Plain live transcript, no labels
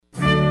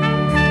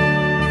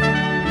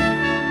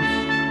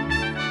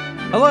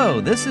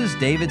Hello, this is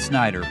David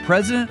Snyder,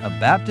 President of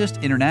Baptist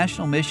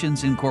International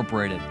Missions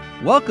Incorporated,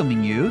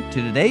 welcoming you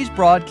to today's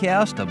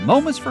broadcast of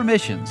Moments for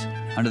Missions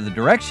under the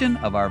direction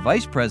of our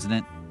Vice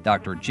President,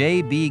 Dr.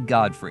 J.B.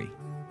 Godfrey.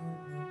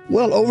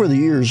 Well, over the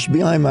years,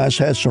 BIMI's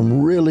had some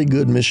really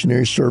good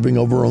missionaries serving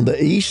over on the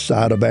east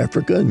side of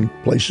Africa in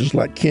places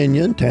like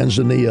Kenya and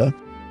Tanzania.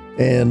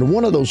 And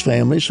one of those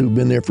families who've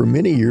been there for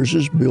many years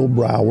is Bill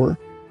Brower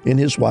and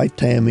his wife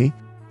Tammy.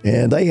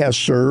 And they have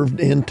served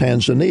in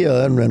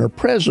Tanzania and are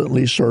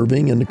presently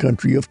serving in the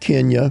country of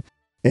Kenya.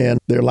 And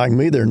they're like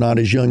me, they're not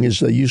as young as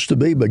they used to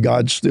be, but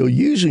God's still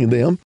using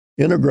them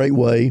in a great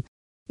way.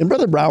 And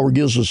Brother Brower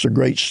gives us a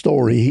great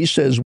story. He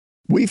says,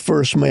 we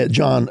first met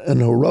John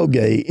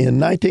Njoroge in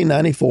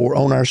 1994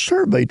 on our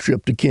survey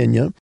trip to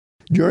Kenya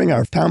during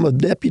our time of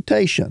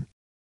deputation.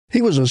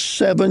 He was a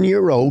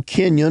 7-year-old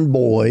Kenyan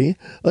boy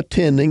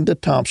attending the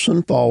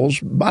Thompson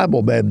Falls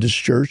Bible Baptist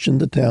Church in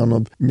the town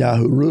of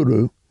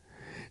Nyahururu.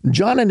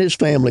 John and his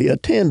family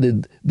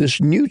attended this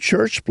new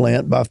church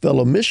plant by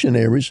fellow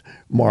missionaries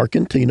Mark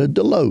and Tina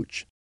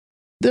DeLoach.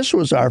 This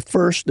was our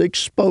first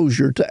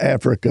exposure to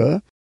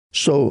Africa,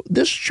 so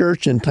this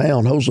church in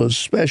town holds a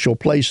special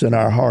place in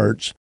our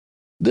hearts.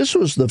 This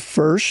was the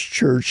first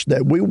church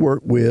that we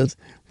worked with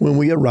when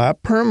we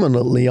arrived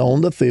permanently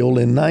on the field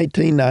in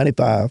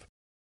 1995.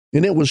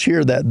 And it was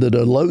here that the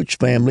DeLoach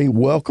family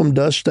welcomed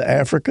us to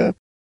Africa,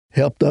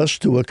 helped us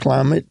to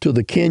acclimate to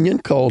the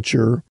Kenyan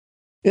culture,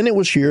 and it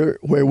was here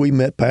where we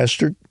met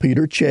Pastor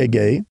Peter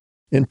Chege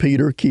and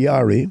Peter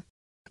Kiari.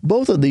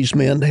 Both of these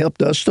men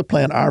helped us to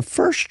plant our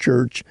first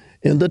church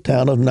in the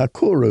town of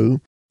Nakuru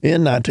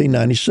in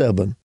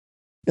 1997.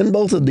 And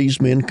both of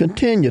these men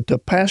continued to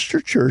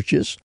pastor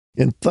churches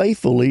and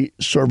faithfully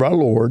serve our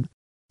Lord,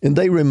 and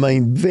they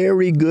remain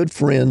very good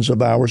friends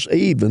of ours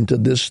even to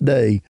this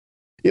day.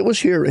 It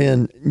was here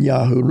in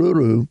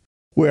Nyahururu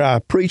where I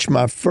preached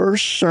my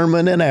first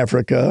sermon in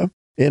Africa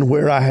and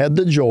where I had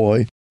the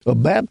joy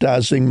of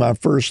baptizing my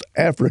first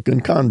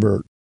African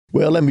convert.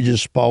 Well, let me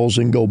just pause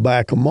and go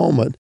back a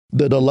moment.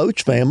 The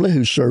DeLoach family,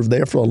 who served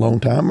there for a long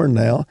time,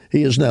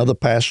 he is now the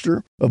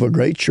pastor of a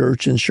great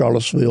church in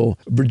Charlottesville,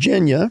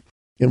 Virginia,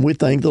 and we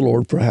thank the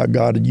Lord for how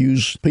God had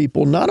used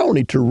people not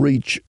only to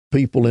reach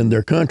people in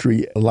their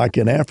country, like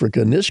in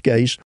Africa in this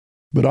case,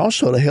 but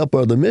also to help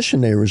other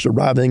missionaries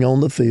arriving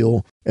on the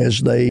field as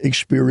they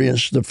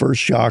experienced the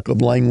first shock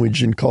of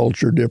language and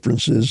culture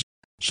differences.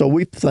 So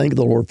we thank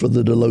the Lord for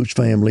the DeLoach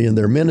family and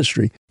their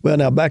ministry. Well,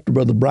 now back to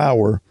Brother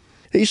Brower.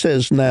 He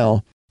says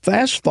now,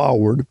 fast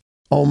forward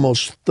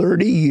almost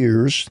 30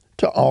 years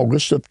to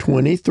August of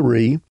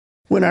 23,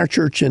 when our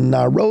church in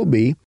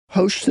Nairobi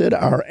hosted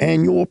our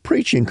annual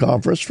preaching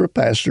conference for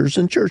pastors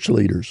and church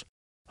leaders.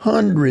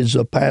 Hundreds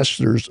of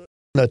pastors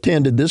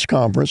attended this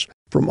conference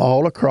from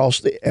all across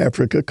the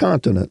Africa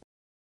continent.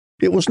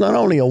 It was not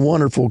only a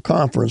wonderful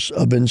conference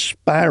of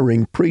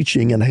inspiring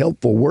preaching and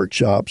helpful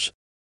workshops,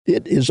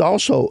 it is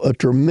also a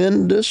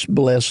tremendous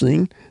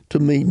blessing to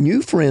meet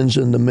new friends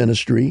in the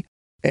ministry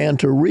and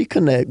to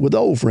reconnect with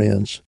old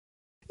friends.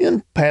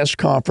 In past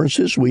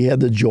conferences, we had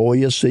the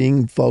joy of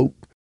seeing folk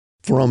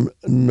from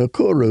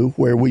Nakuru,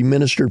 where we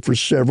ministered for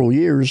several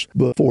years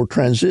before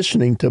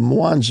transitioning to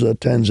Mwanza,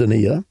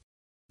 Tanzania.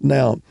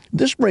 Now,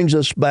 this brings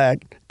us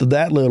back to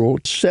that little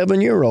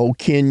 7-year-old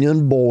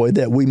Kenyan boy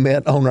that we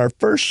met on our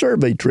first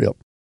survey trip.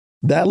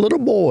 That little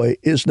boy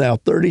is now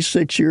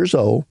 36 years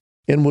old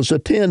and was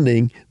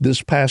attending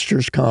this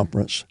pastor's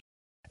conference.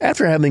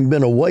 After having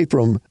been away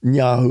from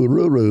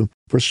Nyahururu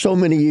for so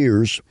many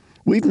years,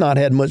 we've not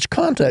had much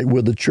contact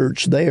with the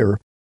church there.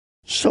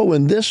 So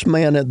when this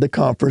man at the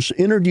conference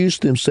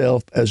introduced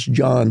himself as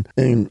John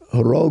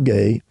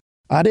Njoroge,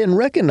 I didn't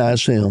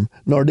recognize him,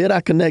 nor did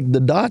I connect the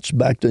dots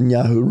back to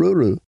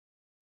Nyahururu.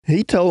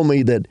 He told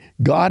me that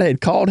God had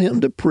called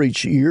him to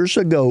preach years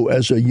ago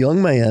as a young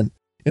man,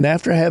 and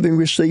after having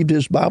received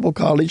his Bible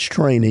college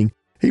training,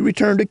 he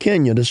returned to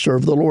Kenya to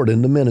serve the Lord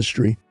in the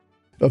ministry.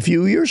 A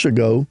few years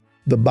ago,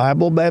 the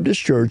Bible Baptist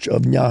Church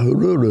of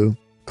Nyahururu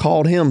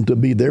called him to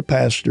be their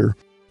pastor,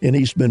 and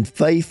he's been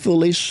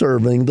faithfully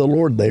serving the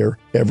Lord there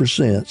ever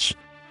since.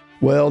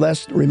 Well,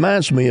 that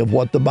reminds me of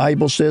what the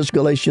Bible says,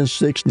 Galatians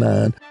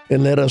 6:9,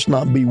 and let us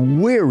not be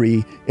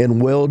weary in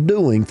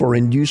well-doing, for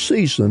in due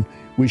season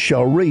we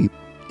shall reap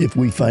if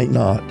we faint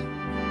not.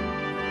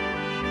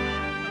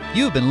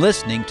 You've been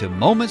listening to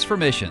Moments for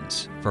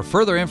Missions. For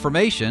further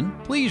information,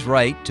 please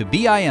write to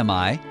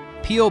BIMI,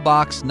 P.O.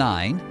 Box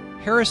 9,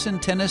 Harrison,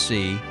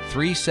 Tennessee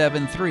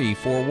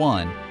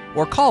 37341,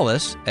 or call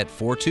us at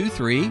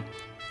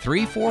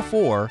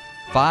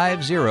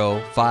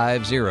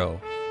 423-344-5050.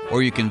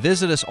 Or you can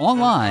visit us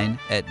online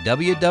at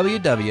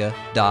www.bimi.org.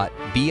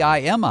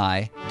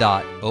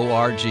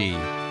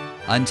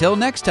 Until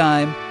next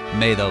time,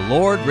 may the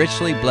Lord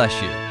richly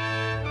bless you.